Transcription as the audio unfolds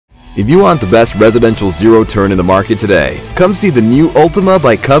If you want the best residential zero-turn in the market today, come see the new Ultima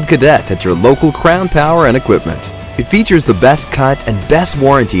by Cub Cadet at your local Crown Power and Equipment. It features the best cut and best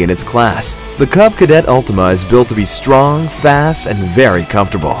warranty in its class. The Cub Cadet Ultima is built to be strong, fast, and very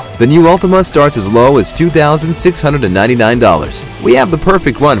comfortable. The new Ultima starts as low as $2,699. We have the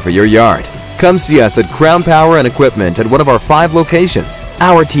perfect one for your yard. Come see us at Crown Power and Equipment at one of our 5 locations.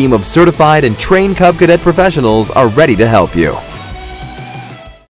 Our team of certified and trained Cub Cadet professionals are ready to help you.